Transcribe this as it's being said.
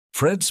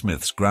Fred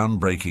Smith's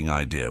groundbreaking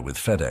idea with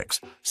FedEx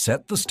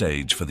set the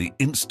stage for the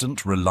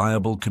instant,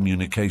 reliable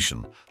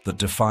communication that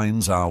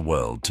defines our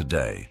world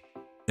today.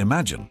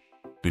 Imagine,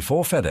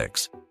 before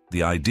FedEx,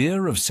 the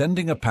idea of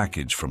sending a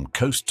package from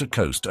coast to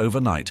coast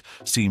overnight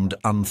seemed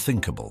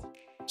unthinkable.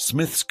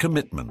 Smith's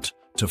commitment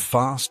to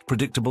fast,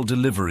 predictable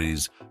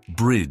deliveries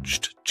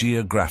bridged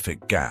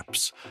geographic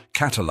gaps,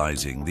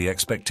 catalyzing the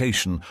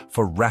expectation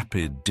for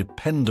rapid,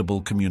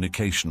 dependable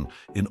communication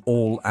in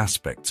all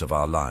aspects of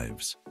our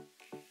lives.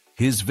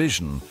 His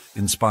vision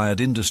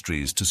inspired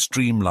industries to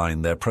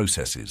streamline their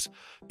processes,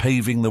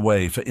 paving the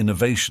way for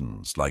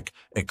innovations like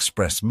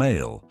express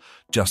mail,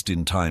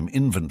 just-in-time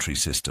inventory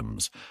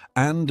systems,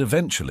 and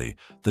eventually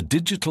the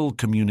digital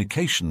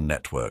communication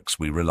networks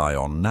we rely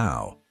on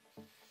now.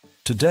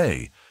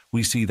 Today,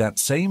 we see that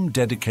same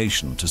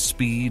dedication to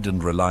speed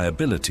and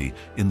reliability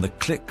in the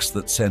clicks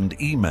that send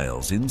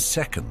emails in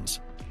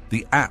seconds,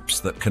 the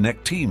apps that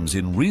connect teams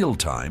in real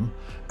time,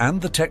 and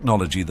the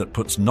technology that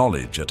puts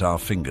knowledge at our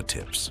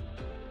fingertips.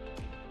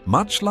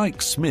 Much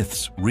like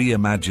Smith's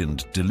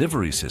reimagined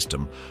delivery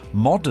system,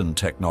 modern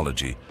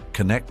technology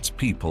connects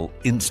people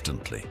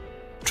instantly,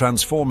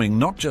 transforming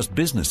not just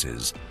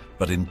businesses,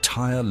 but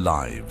entire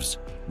lives,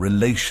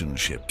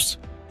 relationships,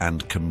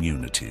 and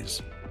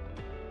communities.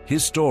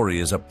 His story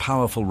is a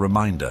powerful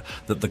reminder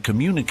that the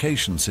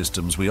communication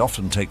systems we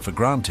often take for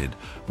granted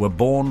were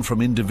born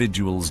from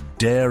individuals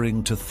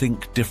daring to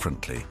think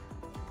differently,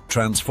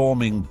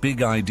 transforming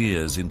big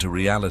ideas into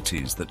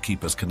realities that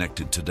keep us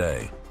connected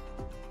today.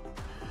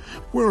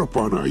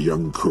 Whereupon our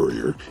young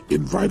courier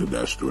invited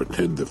us to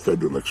attend the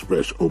Federal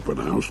Express open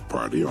house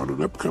party on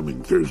an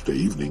upcoming Thursday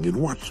evening in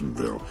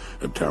Watsonville,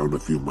 a town a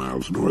few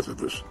miles north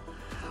of us.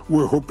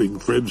 "We're hoping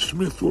Fred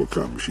Smith will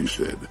come," she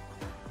said.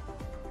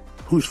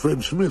 "Who's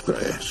Fred Smith?"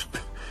 I asked.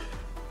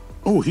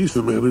 "Oh, he's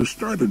the man who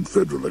started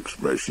Federal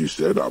Express," she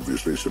said,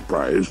 obviously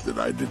surprised that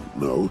I didn't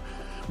know.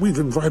 "We've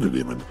invited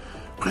him, and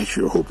I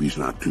sure hope he's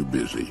not too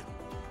busy."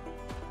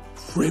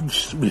 Fred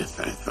Smith,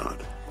 I thought.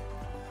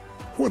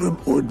 What an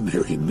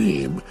ordinary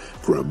name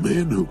for a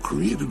man who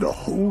created a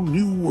whole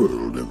new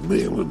world of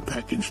mail and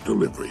package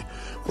delivery.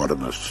 What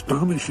an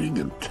astonishing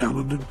and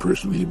talented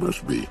person he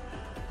must be.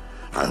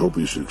 I hope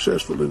he's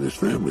successful in his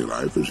family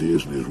life as he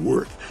is in his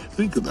work.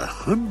 Think of the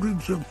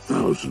hundreds of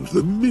thousands,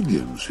 the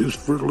millions his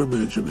fertile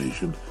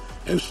imagination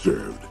has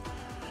served.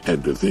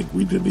 And to think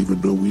we didn't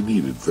even know we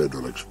needed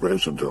Federal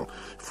Express until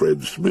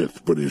Fred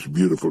Smith put his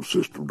beautiful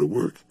system to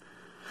work.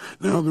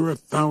 Now there are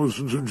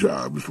thousands of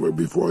jobs where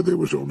before there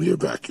was only a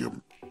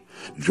vacuum.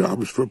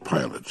 Jobs for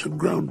pilots and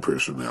ground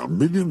personnel,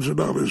 millions of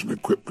dollars in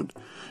equipment,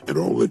 and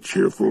all the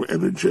cheerful,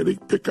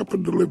 energetic pickup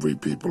and delivery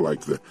people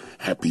like the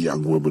happy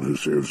young woman who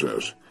serves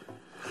us.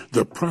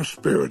 The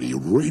prosperity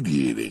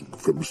radiating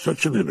from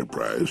such an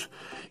enterprise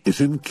is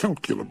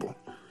incalculable.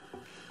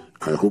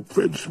 I hope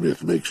Fred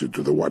Smith makes it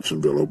to the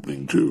Watsonville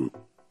opening, too.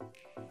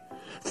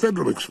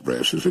 Federal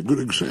Express is a good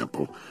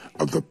example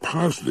of the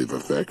positive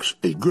effects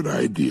a good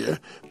idea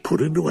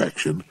put into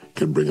action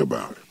can bring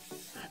about.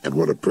 And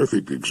what a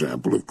perfect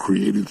example of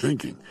creative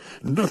thinking.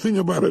 Nothing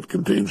about it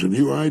contains a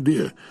new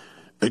idea,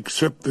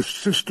 except the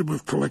system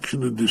of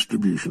collection and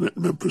distribution at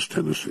Memphis,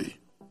 Tennessee.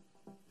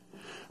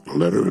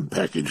 Letter and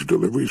package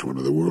delivery is one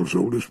of the world's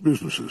oldest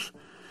businesses.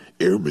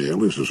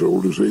 Airmail is as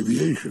old as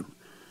aviation.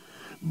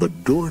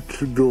 But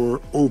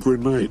door-to-door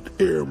overnight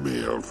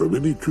airmail from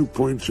any 2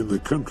 points in the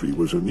country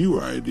was a new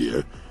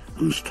idea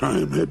whose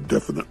time had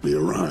definitely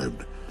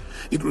arrived.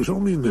 It was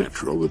only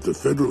natural that the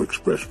Federal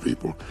Express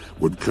people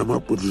would come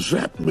up with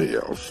Zap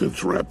Mail,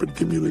 since rapid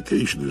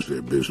communication is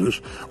their business,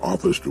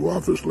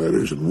 office-to-office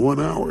letters in 1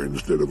 hour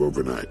instead of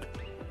overnight.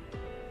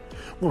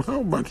 Well,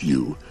 how about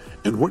you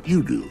and what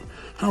you do?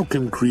 How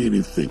can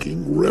creative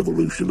thinking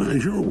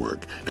revolutionize your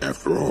work?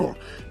 After all,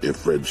 if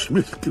Fred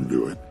Smith can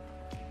do it.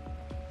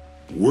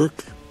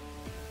 Work,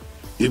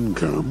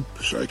 income,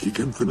 psychic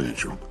and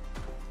financial,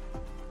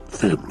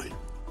 family.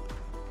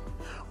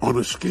 On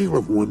a scale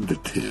of 1 to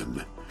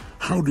 10,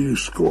 how do you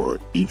score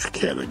each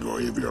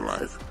category of your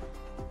life?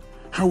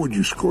 How would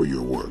you score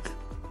your work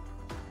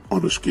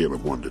on a scale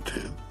of 1 to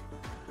 10?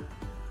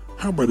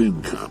 How about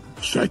income,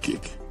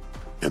 psychic,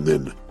 and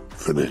then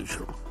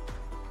financial?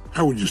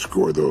 How would you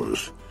score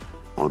those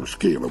on a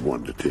scale of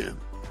 1 to 10?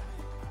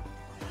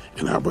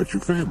 And how about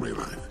your family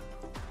life?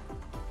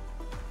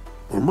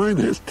 Well, mine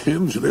has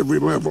 10s at every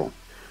level,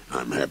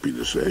 I'm happy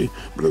to say,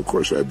 but of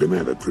course I've been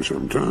at it for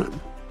some time.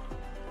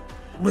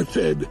 Let's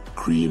add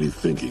creative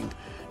thinking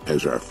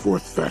as our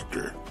fourth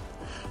factor.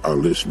 Our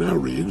list now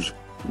reads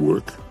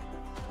work,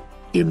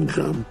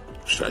 income,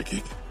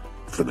 psychic,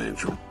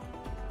 financial,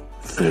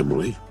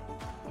 family,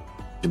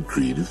 and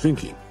creative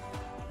thinking.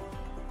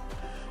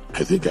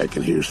 I think I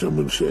can hear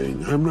someone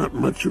saying, "I'm not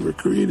much of a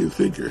creative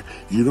thinker."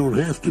 You don't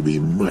have to be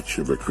much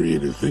of a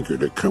creative thinker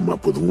to come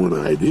up with one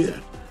idea.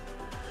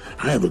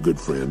 I have a good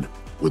friend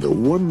with a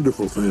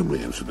wonderful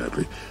family,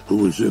 incidentally, who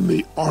was in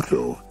the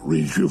auto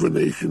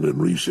rejuvenation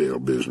and resale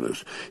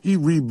business. He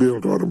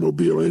rebuilt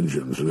automobile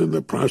engines and in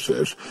the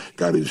process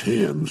got his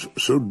hands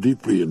so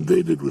deeply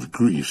invaded with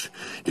grease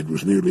it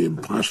was nearly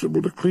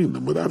impossible to clean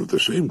them without at the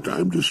same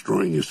time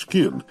destroying his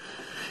skin.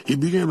 He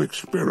began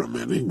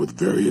experimenting with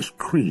various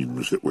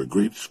creams that were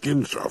great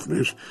skin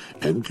softeners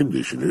and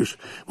conditioners,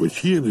 which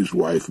he and his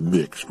wife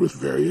mixed with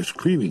various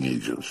cleaning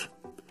agents.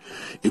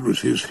 It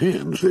was his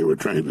hands they were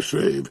trying to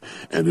save,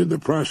 and in the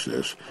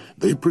process,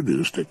 they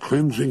produced a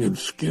cleansing and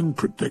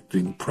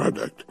skin-protecting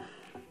product,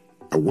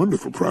 a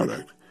wonderful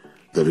product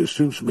that has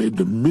since made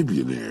them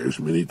millionaires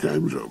many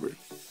times over.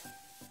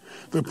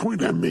 The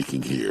point I'm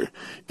making here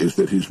is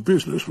that his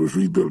business was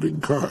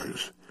rebuilding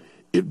cars.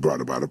 It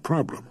brought about a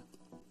problem: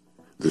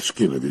 the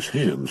skin of his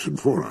hands and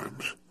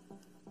forearms.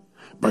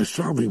 By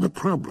solving the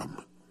problem,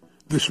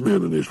 this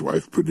man and his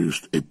wife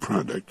produced a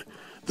product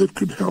that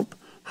could help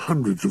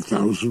hundreds of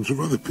thousands of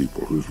other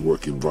people whose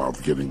work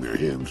involved getting their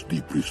hands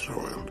deeply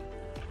soiled.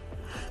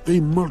 They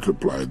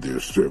multiplied their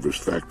service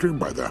factor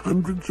by the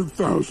hundreds of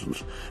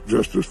thousands,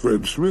 just as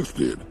Fred Smith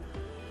did,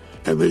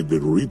 and they've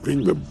been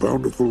reaping the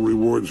bountiful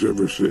rewards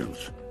ever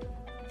since.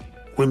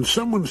 When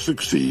someone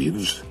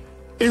succeeds,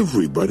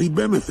 everybody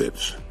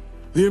benefits.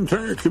 The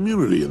entire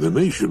community and the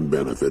nation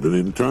benefit, and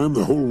in time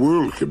the whole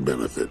world can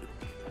benefit.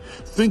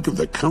 Think of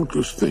the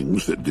countless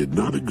things that did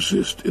not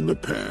exist in the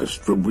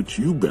past from which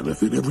you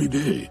benefit every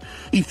day.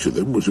 Each of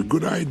them was a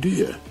good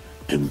idea,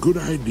 and good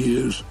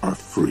ideas are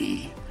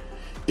free.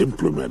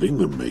 Implementing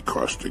them may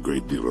cost a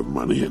great deal of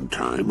money and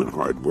time and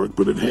hard work,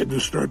 but it had to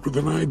start with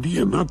an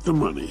idea, not the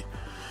money.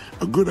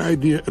 A good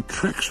idea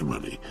attracts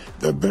money.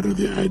 The better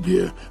the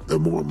idea, the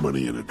more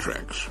money it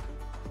attracts.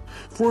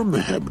 Form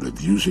the habit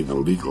of using a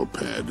legal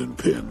pad and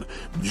pen.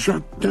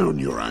 Jot down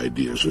your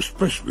ideas,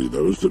 especially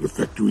those that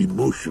affect you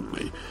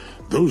emotionally,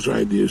 those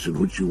ideas in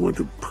which you want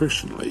to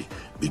personally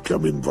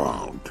become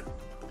involved.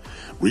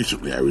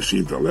 Recently, I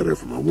received a letter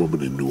from a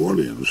woman in New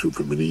Orleans who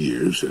for many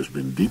years has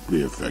been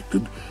deeply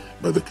affected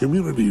by the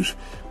community's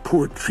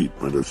poor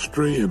treatment of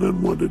stray and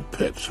unwanted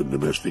pets and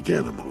domestic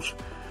animals.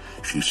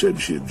 She said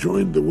she had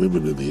joined the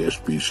women in the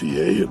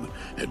SPCA and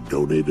had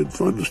donated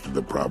funds to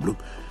the problem.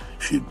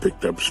 She had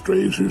picked up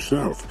strays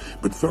herself,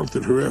 but felt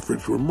that her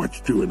efforts were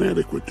much too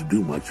inadequate to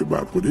do much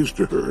about what is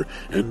to her,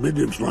 and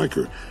millions like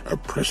her, a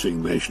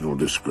pressing national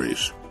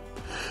disgrace.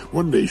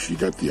 One day she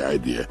got the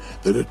idea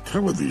that a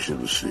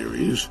television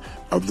series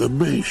of the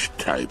MASH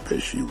type,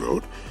 as she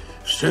wrote,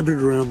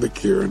 centered around the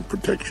care and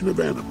protection of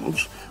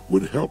animals,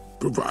 would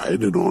help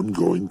provide an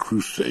ongoing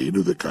crusade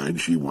of the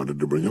kind she wanted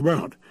to bring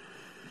about.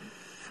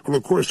 Well,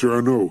 of course, there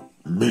are no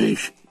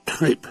MASH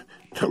type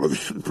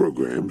television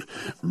programs.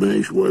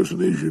 MASH was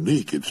and is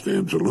unique. It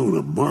stands alone,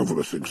 a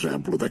marvelous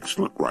example of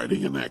excellent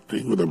writing and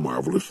acting with a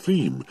marvelous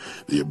theme,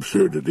 the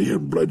absurdity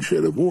and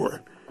bloodshed of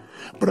war.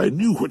 But I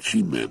knew what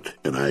she meant,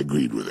 and I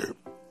agreed with her.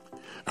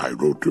 I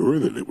wrote to her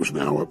that it was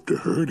now up to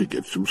her to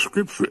get some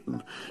scripts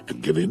written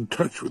and get in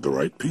touch with the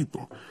right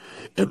people.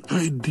 An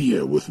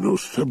idea with no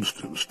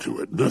substance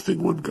to it,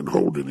 nothing one can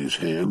hold in his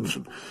hands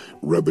and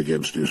rub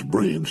against his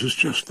brains, is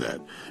just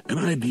that, an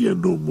idea,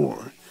 no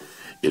more.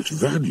 Its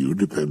value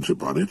depends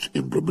upon its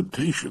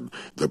implementation,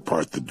 the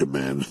part that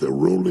demands the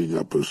rolling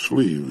up of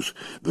sleeves,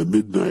 the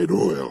midnight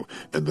oil,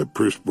 and the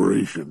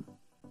perspiration.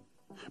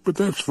 But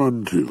that's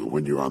fun, too,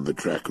 when you're on the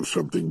track of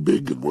something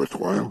big and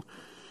worthwhile.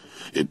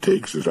 It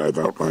takes, as I've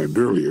outlined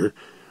earlier,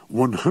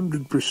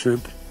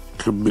 100%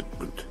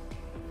 commitment.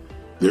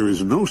 There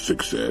is no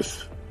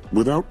success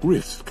without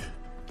risk.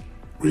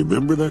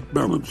 Remember that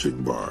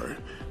balancing bar,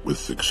 with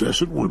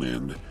success at one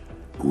end,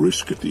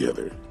 risk at the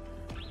other.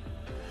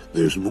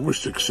 There's more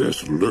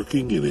success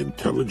lurking in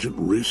intelligent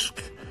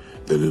risk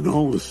than in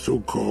all the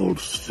so-called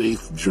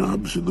safe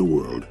jobs in the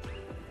world.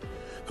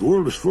 The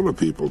world is full of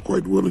people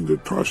quite willing to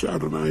toss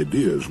out an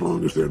idea as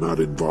long as they're not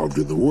involved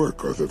in the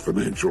work or the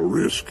financial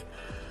risk.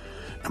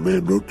 A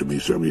man wrote to me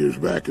some years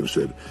back and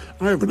said,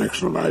 "I have an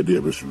excellent idea,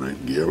 Mr.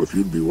 Nightingale, if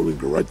you'd be willing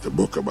to write the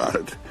book about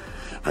it."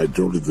 I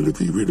told him that if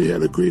he really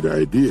had a great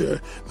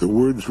idea, the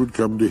words would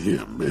come to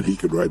him and he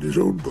could write his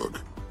own book.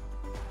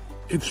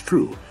 It's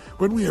true.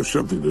 When we have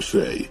something to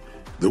say,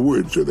 the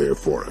words are there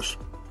for us.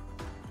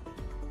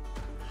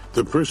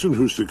 The person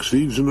who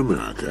succeeds in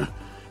America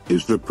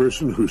is the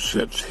person who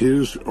sets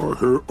his or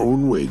her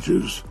own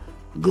wages,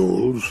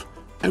 goals,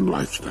 and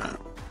lifestyle.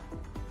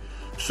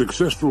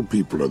 Successful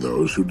people are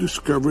those who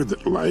discover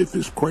that life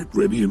is quite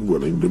ready and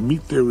willing to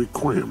meet their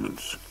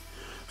requirements.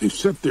 They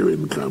set their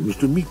incomes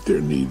to meet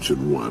their needs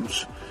and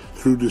wants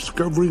through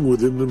discovering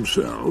within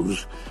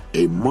themselves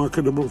a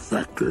marketable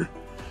factor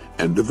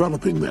and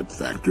developing that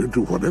factor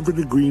to whatever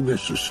degree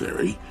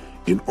necessary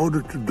in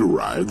order to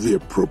derive the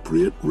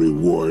appropriate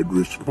reward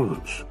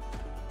response.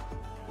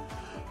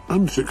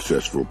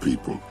 Unsuccessful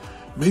people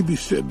may be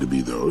said to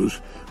be those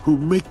who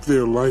make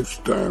their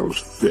lifestyles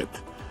fit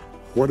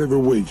whatever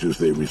wages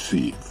they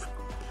receive.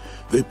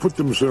 They put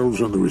themselves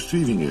on the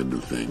receiving end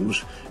of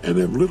things and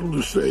have little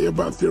to say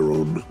about their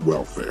own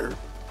welfare.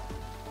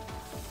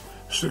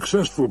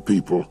 Successful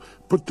people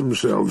put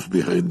themselves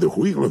behind the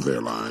wheel of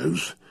their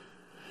lives.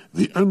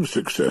 The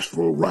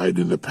unsuccessful ride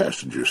in the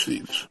passenger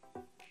seats.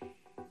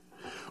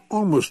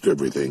 Almost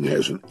everything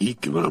has an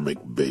economic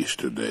base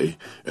today,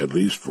 at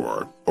least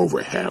for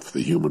over half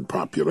the human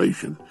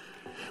population.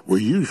 We're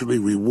usually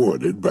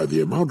rewarded by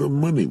the amount of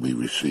money we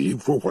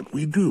receive for what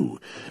we do,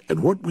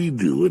 and what we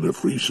do in a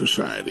free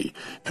society,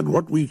 and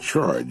what we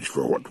charge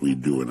for what we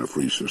do in a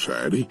free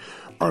society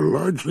are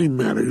largely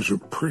matters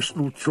of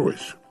personal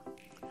choice.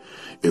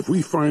 If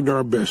we find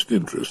our best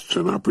interests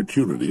and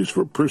opportunities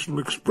for personal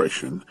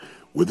expression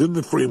within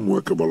the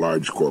framework of a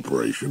large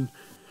corporation,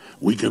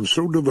 we can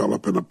so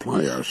develop and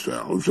apply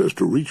ourselves as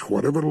to reach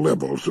whatever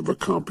levels of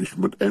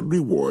accomplishment and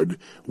reward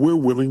we're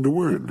willing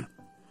to earn.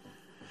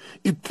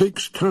 It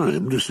takes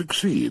time to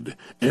succeed,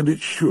 and it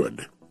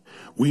should.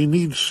 We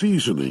need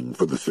seasoning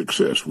for the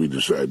success we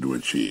decide to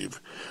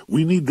achieve.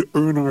 We need to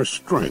earn our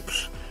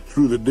stripes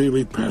through the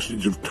daily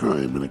passage of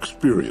time and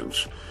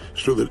experience,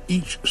 so that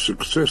each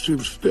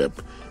successive step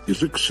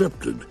is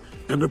accepted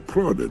and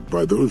applauded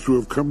by those who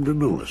have come to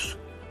know us.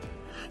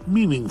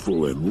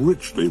 Meaningful and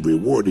richly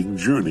rewarding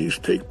journeys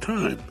take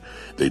time.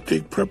 They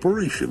take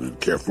preparation and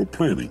careful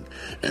planning,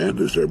 and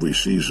as every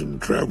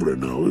seasoned traveler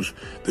knows,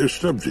 they're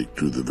subject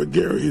to the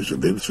vagaries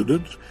of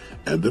incidents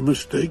and the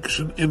mistakes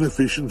and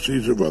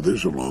inefficiencies of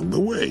others along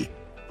the way.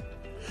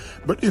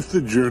 But if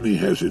the journey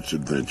has its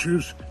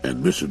adventures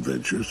and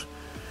misadventures,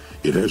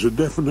 it has a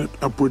definite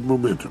upward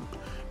momentum,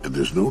 and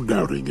there's no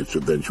doubting its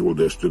eventual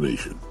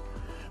destination,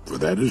 for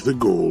that is the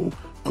goal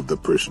of the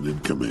person in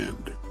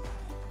command.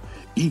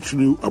 Each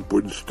new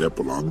upward step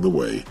along the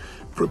way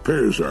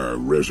prepares our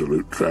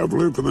resolute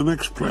traveler for the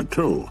next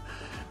plateau,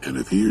 and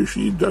if he or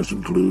she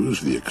doesn't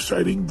lose the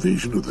exciting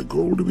vision of the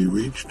goal to be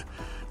reached,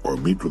 or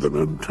meet with an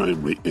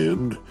untimely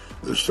end,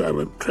 the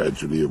silent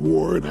tragedy of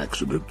war and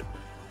accident,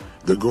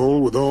 the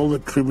goal with all the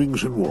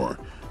trimmings and more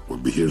will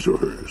be his or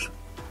hers.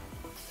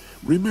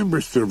 Remember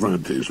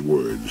Cervantes'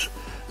 words,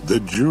 "The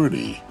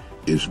journey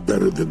is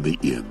better than the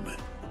inn."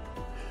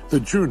 The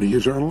journey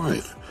is our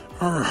life,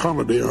 our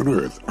holiday on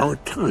earth, our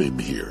time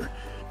here,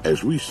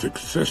 as we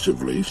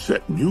successively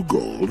set new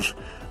goals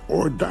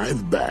or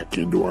dive back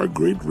into our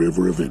great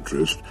river of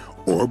interest,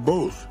 or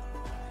both.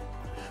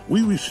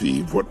 We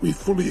receive what we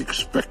fully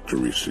expect to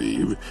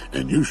receive,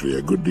 and usually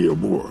a good deal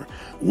more.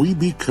 We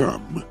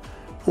become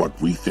what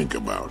we think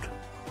about.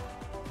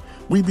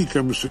 We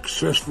become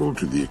successful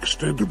to the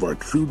extent of our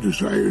true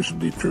desires and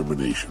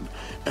determination,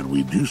 and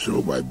we do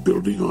so by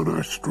building on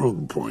our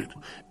strong point.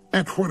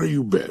 At what are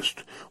you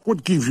best?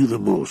 What gives you the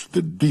most,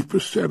 the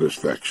deepest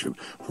satisfaction?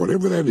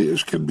 Whatever that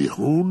is can be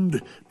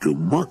honed to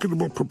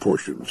marketable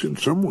proportions in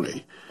some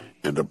way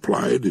and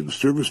applied in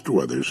service to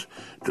others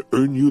to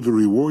earn you the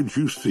rewards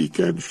you seek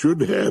and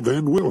should have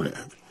and will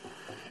have.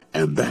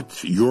 And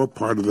that's your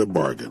part of the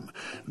bargain.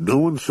 No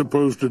one's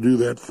supposed to do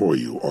that for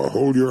you, or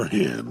hold your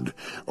hand,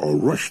 or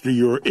rush to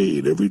your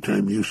aid every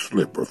time you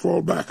slip or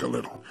fall back a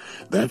little.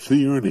 That's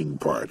the earning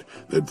part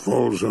that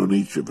falls on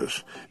each of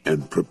us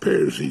and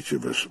prepares each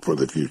of us for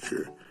the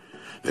future.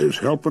 There's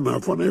help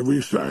enough on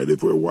every side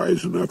if we're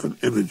wise enough and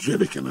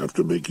energetic enough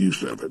to make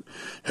use of it.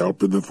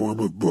 Help in the form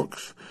of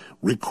books,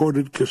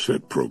 recorded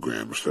cassette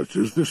programs such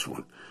as this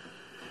one,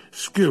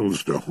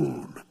 skills to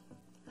hone,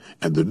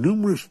 and the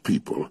numerous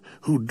people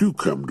who do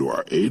come to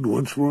our aid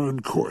once we're on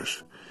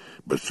course.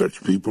 But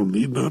such people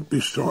need not be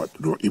sought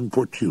nor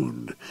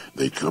importuned.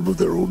 They come of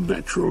their own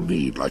natural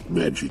need, like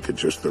magic at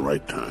just the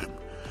right time.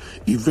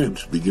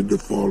 Events begin to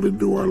fall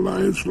into our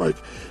lives like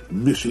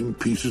missing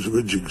pieces of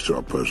a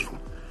jigsaw puzzle.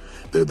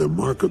 They're the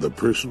mark of the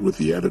person with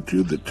the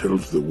attitude that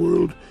tells the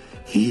world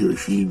he or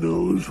she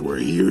knows where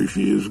he or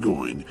she is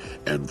going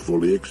and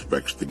fully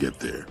expects to get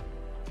there.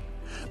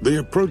 They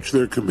approach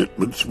their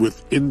commitments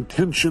with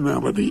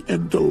intentionality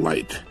and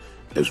delight,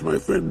 as my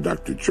friend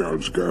Dr.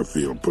 Charles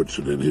Garfield puts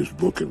it in his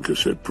book and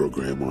cassette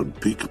program on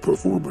peak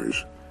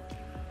performers.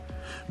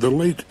 The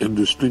late and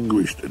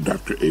distinguished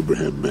Dr.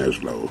 Abraham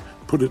Maslow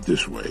put it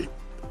this way: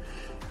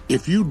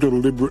 if you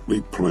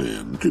deliberately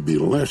plan to be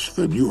less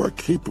than you are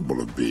capable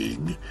of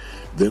being,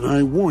 then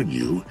I warn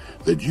you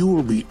that you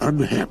will be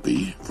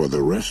unhappy for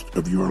the rest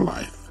of your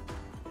life.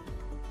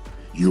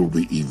 You'll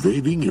be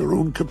evading your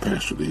own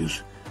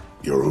capacities,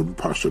 your own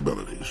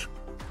possibilities.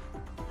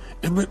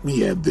 And let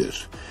me add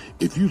this: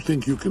 if you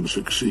think you can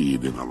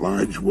succeed in a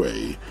large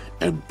way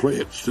and play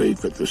it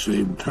safe at the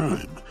same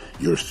time,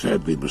 you're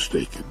sadly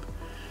mistaken.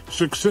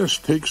 Success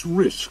takes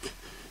risk.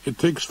 It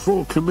takes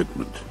full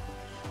commitment.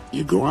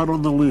 You go out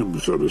on the limb,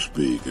 so to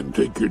speak, and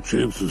take your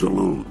chances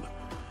alone.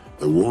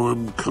 The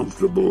warm,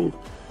 comfortable,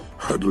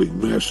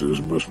 huddling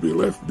masses must be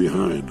left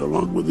behind,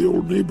 along with the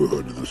old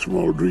neighborhood and the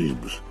small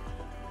dreams.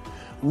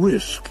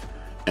 Risk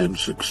and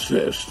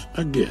success,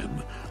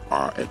 again,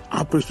 are at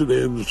opposite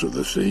ends of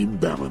the same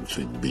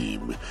balancing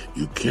beam.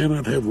 You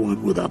cannot have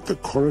one without the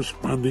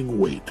corresponding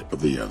weight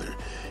of the other.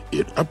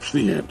 It ups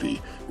the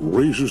ante,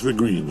 raises the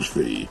greens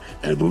fee,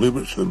 and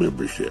limits the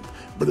membership,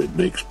 but it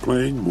makes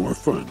playing more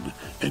fun,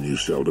 and you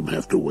seldom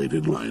have to wait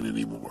in line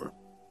anymore.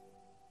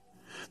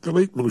 The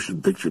late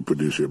motion picture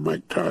producer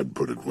Mike Todd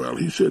put it well.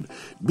 He said,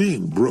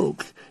 "Being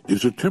broke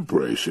is a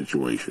temporary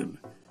situation.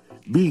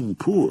 Being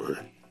poor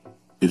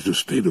is a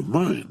state of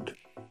mind."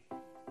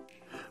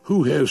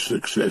 Who has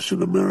success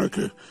in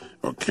America,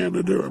 or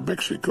Canada, or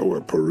Mexico,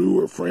 or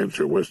Peru, or France,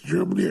 or West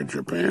Germany, or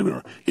Japan,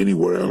 or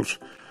anywhere else?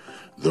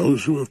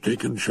 Those who have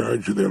taken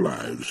charge of their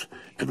lives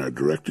and are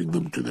directing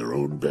them to their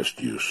own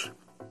best use.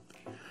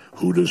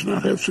 Who does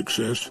not have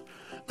success?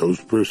 Those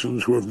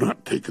persons who have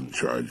not taken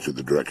charge of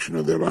the direction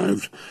of their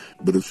lives,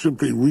 but have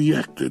simply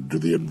reacted to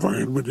the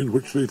environment in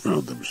which they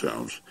found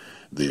themselves.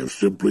 They have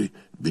simply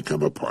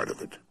become a part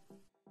of it.